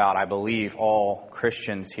talking about, I believe, all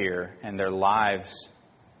Christians here, and their lives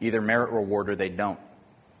either merit reward or they don't.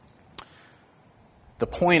 The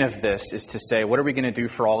point of this is to say, what are we going to do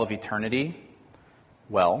for all of eternity?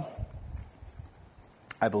 Well,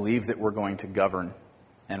 I believe that we're going to govern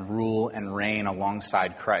and rule and reign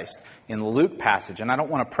alongside Christ. In the Luke passage, and I don't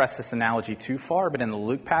want to press this analogy too far, but in the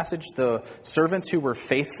Luke passage, the servants who were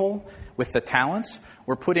faithful with the talents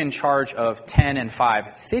were put in charge of 10 and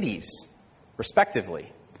 5 cities,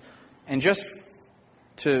 respectively. And just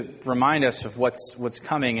to remind us of what's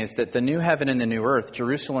coming is that the new heaven and the new earth,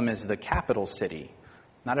 Jerusalem is the capital city.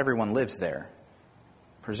 Not everyone lives there.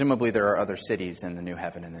 Presumably there are other cities in the new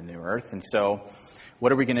heaven and the new earth. And so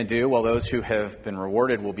what are we going to do? Well, those who have been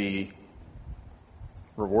rewarded will be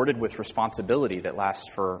rewarded with responsibility that lasts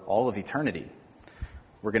for all of eternity.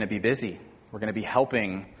 We're going to be busy. We're going to be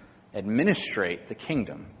helping administrate the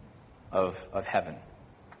kingdom of heaven.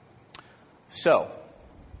 So,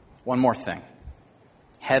 one more thing.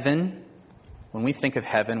 Heaven, when we think of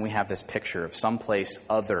heaven, we have this picture of some place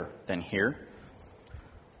other than here.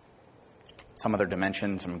 Some other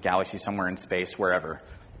dimension, some galaxy somewhere in space, wherever.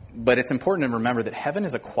 But it's important to remember that heaven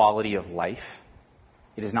is a quality of life.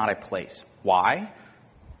 It is not a place. Why?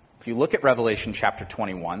 If you look at Revelation chapter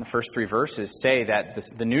 21, the first 3 verses say that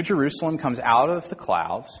the new Jerusalem comes out of the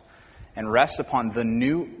clouds and rests upon the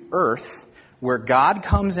new earth, where God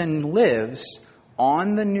comes and lives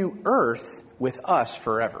on the new earth with us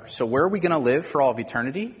forever. So where are we going to live for all of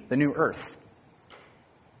eternity? The new earth.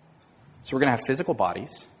 So we're going to have physical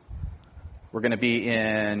bodies. We're going to be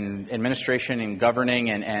in administration and governing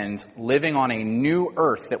and living on a new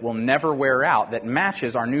earth that will never wear out, that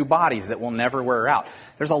matches our new bodies that will never wear out.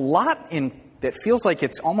 There's a lot that feels like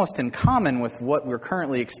it's almost in common with what we're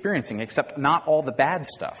currently experiencing, except not all the bad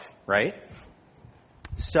stuff, right?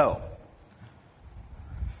 So,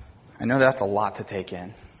 I know that's a lot to take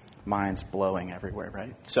in. Mind's blowing everywhere,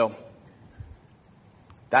 right? So,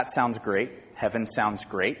 that sounds great. Heaven sounds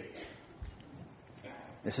great.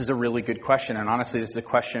 This is a really good question, and honestly, this is a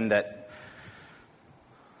question that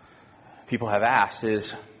people have asked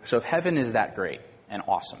is, so if heaven is that great and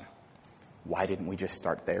awesome, why didn't we just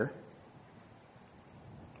start there?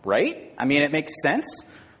 Right? I mean, it makes sense.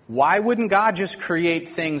 Why wouldn't God just create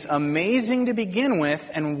things amazing to begin with,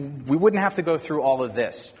 and we wouldn't have to go through all of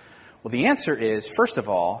this? Well, the answer is, first of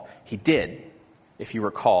all, He did, if you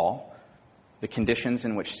recall, the conditions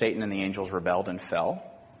in which Satan and the angels rebelled and fell.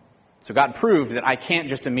 So God proved that I can't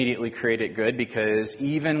just immediately create it good, because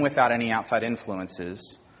even without any outside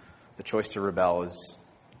influences, the choice to rebel is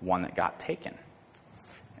one that got taken.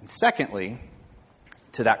 And secondly,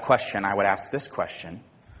 to that question, I would ask this question: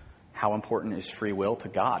 how important is free will to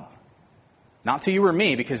God? Not to you or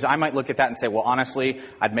me, because I might look at that and say, well, honestly,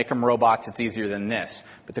 I'd make them robots. It's easier than this.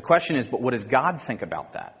 But the question is, but what does God think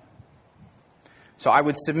about that? So I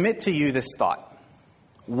would submit to you this thought.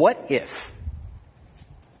 What if,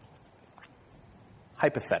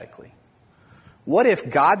 hypothetically, what if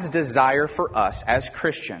God's desire for us as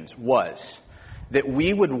Christians was that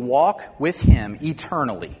we would walk with Him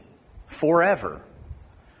eternally, forever,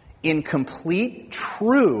 in complete,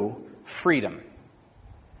 true freedom?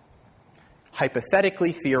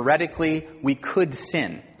 Hypothetically, theoretically, we could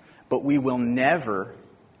sin, but we will never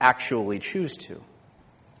actually choose to.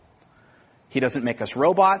 He doesn't make us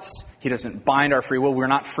robots. He doesn't bind our free will. We're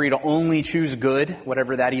not free to only choose good,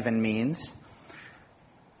 whatever that even means.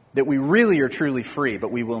 That we really are truly free,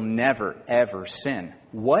 but we will never, ever sin.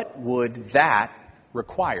 What would that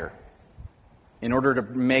require in order to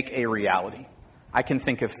make a reality? I can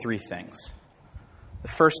think of 3 things. The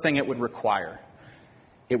first thing it would require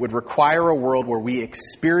a world where we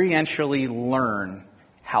experientially learn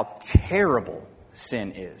how terrible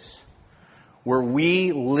sin is. Where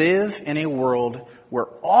we live in a world where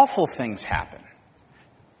awful things happen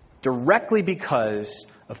directly because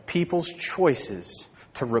of people's choices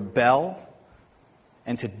to rebel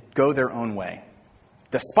and to go their own way,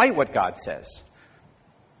 despite what God says.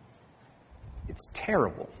 It's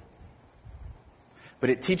terrible. But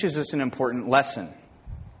it teaches us an important lesson.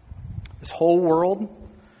 This whole world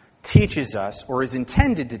teaches us, or is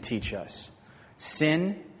intended to teach us,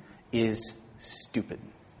 sin is stupid.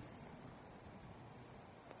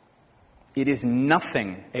 It is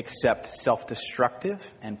nothing except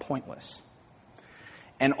self-destructive and pointless.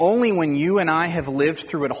 And only when you and I have lived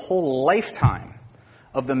through a whole lifetime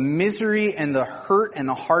of the misery and the hurt and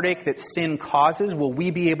the heartache that sin causes will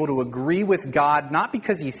we be able to agree with God, not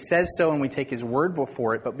because He says so and we take His word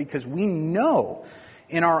before it, but because we know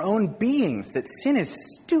in our own beings that sin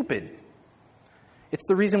is stupid. It's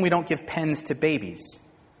the reason we don't give pens to babies.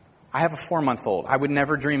 I have a 4-month-old. I would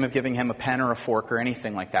never dream of giving him a pen or a fork or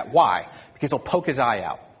anything like that. Why? Because he'll poke his eye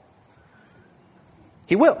out.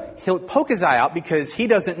 He will. He'll poke his eye out because he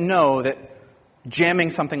doesn't know that jamming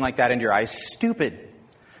something like that into your eye is stupid.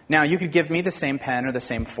 Now, you could give me the same pen or the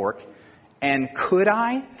same fork, and could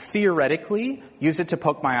I, theoretically, use it to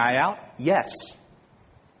poke my eye out? Yes.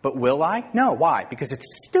 But will I? No. Why? Because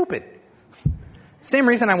it's stupid. Same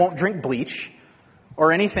reason I won't drink bleach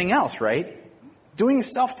or anything else, right? Doing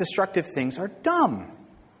self-destructive things are dumb.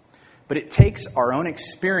 But it takes our own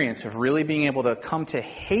experience of really being able to come to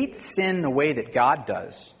hate sin the way that God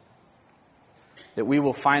does, that we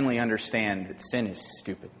will finally understand that sin is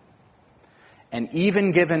stupid. And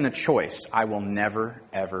even given the choice, I will never,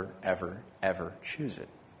 ever, ever, ever choose it.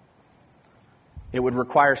 It would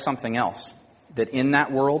require something else. That in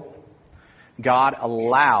that world, God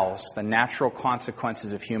allows the natural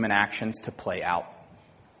consequences of human actions to play out.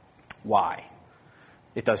 Why?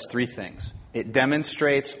 It does 3 things. It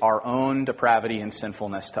demonstrates our own depravity and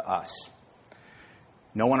sinfulness to us.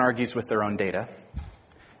 No one argues with their own data.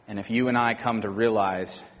 And if you and I come to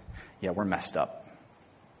realize, yeah, we're messed up.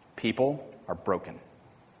 People are broken.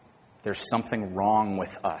 There's something wrong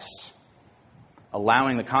with us.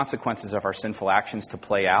 Allowing the consequences of our sinful actions to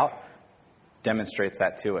play out demonstrates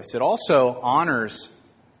that to us. It also honors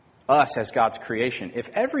us as God's creation. If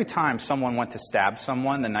every time someone went to stab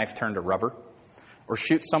someone, the knife turned to rubber, or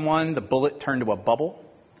shoot someone, the bullet turned to a bubble,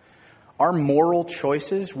 our moral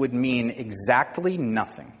choices would mean exactly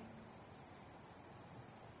nothing.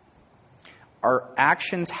 Our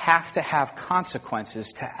actions have to have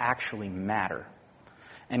consequences to actually matter.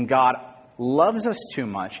 And God loves us too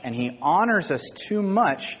much, and He honors us too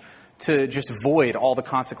much to just void all the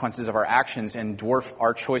consequences of our actions and dwarf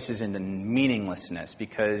our choices into meaninglessness,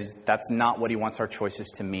 because that's not what He wants our choices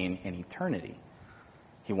to mean in eternity.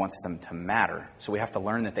 He wants them to matter. So we have to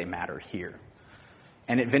learn that they matter here.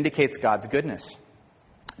 And it vindicates God's goodness.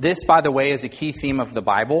 This, by the way, is a key theme of the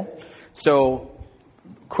Bible. So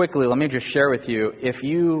quickly, let me just share with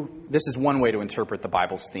you, this is one way to interpret the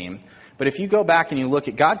Bible's theme, but if you go back and you look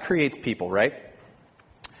at, God creates people, right?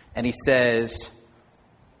 And He says,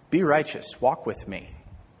 be righteous, walk with me.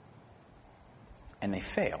 And they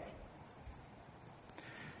fail.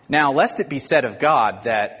 Now, lest it be said of God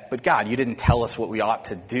that, but God, you didn't tell us what we ought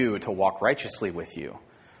to do to walk righteously with you.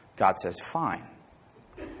 God says, fine.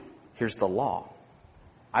 Here's the law.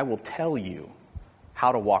 I will tell you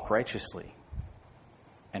how to walk righteously.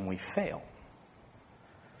 And we fail.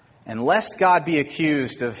 And lest God be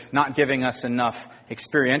accused of not giving us enough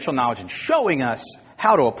experiential knowledge and showing us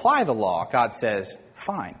how to apply the law, God says,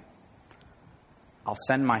 fine. I'll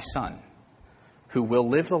send my Son, who will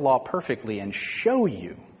live the law perfectly and show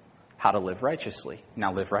you how to live righteously.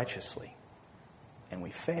 Now live righteously. And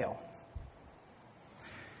we fail.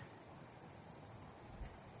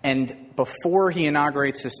 And before He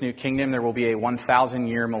inaugurates this new kingdom, there will be a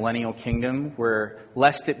 1,000-year millennial kingdom where,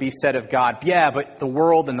 lest it be said of God, yeah, but the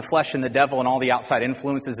world and the flesh and the devil and all the outside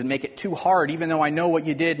influences that make it too hard, even though I know what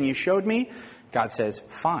you did and you showed me, God says,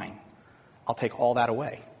 fine, I'll take all that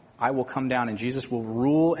away. I will come down and Jesus will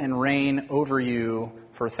rule and reign over you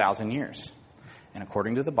for 1,000 years. And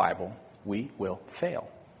according to the Bible, we will fail.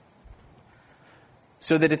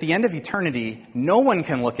 So that at the end of eternity, no one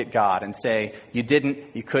can look at God and say, you didn't,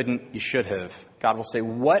 you couldn't, you should have. God will say,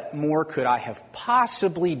 what more could I have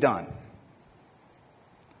possibly done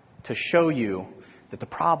to show you that the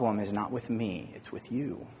problem is not with me, it's with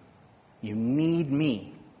you. You need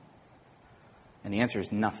me. And the answer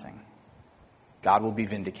is nothing. God will be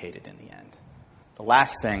vindicated in the end. The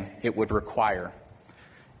last thing it would require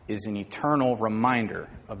is an eternal reminder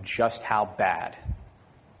of just how bad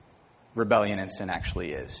rebellion and sin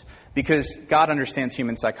actually is. Because God understands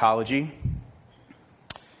human psychology.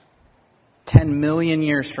 10 million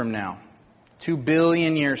years from now, 2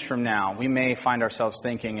 billion years from now, we may find ourselves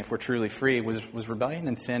thinking, if we're truly free, was rebellion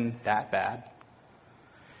and sin that bad?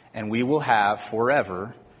 And we will have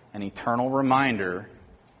forever an eternal reminder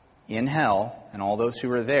in hell, and all those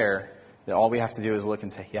who are there, that all we have to do is look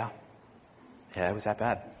and say, yeah, it was that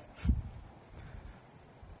bad.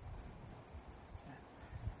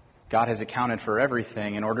 God has accounted for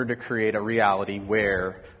everything in order to create a reality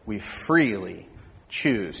where we freely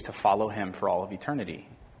choose to follow Him for all of eternity.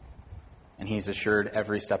 And He's assured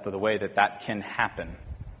every step of the way that that can happen.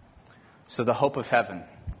 So the hope of heaven,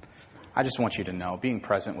 I just want you to know, being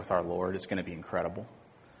present with our Lord is going to be incredible.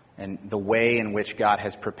 And the way in which God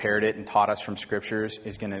has prepared it and taught us from Scriptures I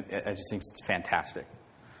just think it's fantastic.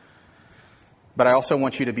 But I also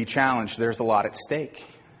want you to be challenged. There's a lot at stake,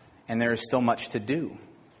 and there is still much to do.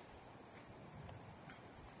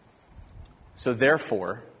 So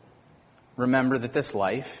therefore, remember that this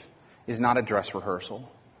life is not a dress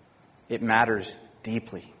rehearsal. It matters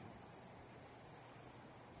deeply.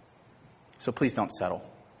 So please don't settle.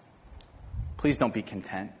 Please don't be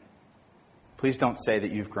content. Please don't say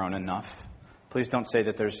that you've grown enough. Please don't say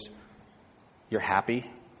that you're happy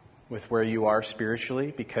with where you are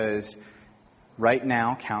spiritually, because right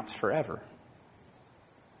now counts forever.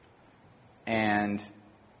 And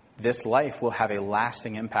this life will have a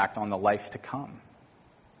lasting impact on the life to come.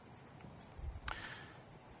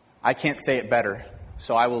 I can't say it better,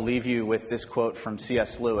 so I will leave you with this quote from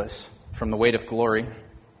C.S. Lewis from The Weight of Glory,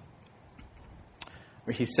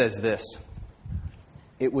 where he says this: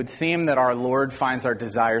 "It would seem that our Lord finds our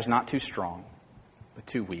desires not too strong, but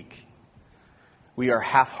too weak. We are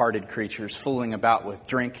half-hearted creatures fooling about with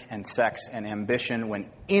drink and sex and ambition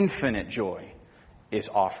when infinite joy is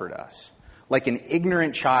offered us. Like an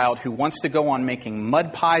ignorant child who wants to go on making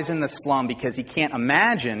mud pies in the slum because he can't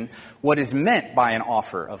imagine what is meant by an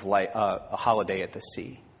offer of a holiday at the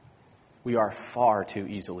sea. We are far too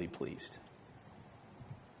easily pleased."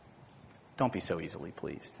 Don't be so easily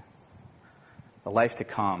pleased. The life to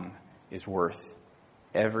come is worth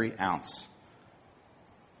every ounce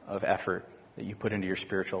of effort that you put into your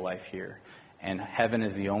spiritual life here. And heaven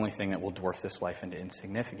is the only thing that will dwarf this life into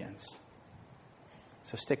insignificance.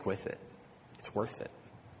 So stick with it. It's worth it.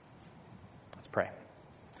 Let's pray.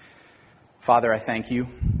 Father, I thank you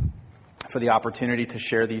for the opportunity to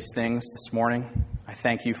share these things this morning. I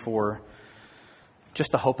thank you for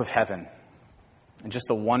just the hope of heaven and just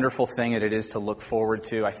the wonderful thing that it is to look forward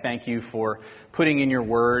to. I thank you for putting in your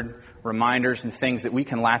word reminders and things that we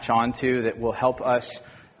can latch on to that will help us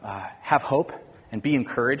have hope and be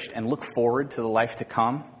encouraged and look forward to the life to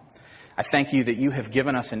come. I thank you that you have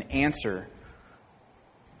given us an answer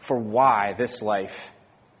for why this life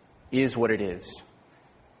is what it is.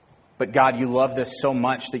 But God, you loved us so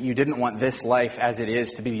much that you didn't want this life as it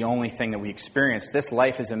is to be the only thing that we experience. This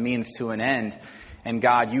life is a means to an end. And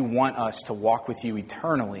God, you want us to walk with you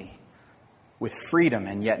eternally with freedom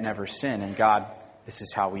and yet never sin. And God, this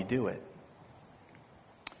is how we do it.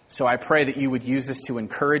 So I pray that you would use this to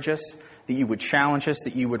encourage us, that you would challenge us,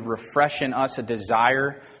 that you would refresh in us a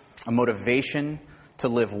desire, a motivation to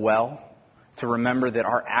live well, to remember that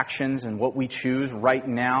our actions and what we choose right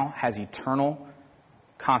now has eternal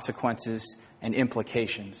consequences and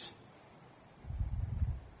implications.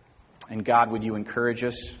 And God, would you encourage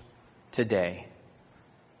us today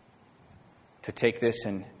to take this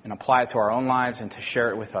and apply it to our own lives and to share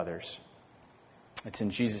it with others. It's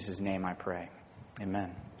in Jesus' name I pray.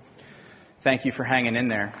 Amen. Thank you for hanging in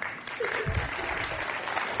there.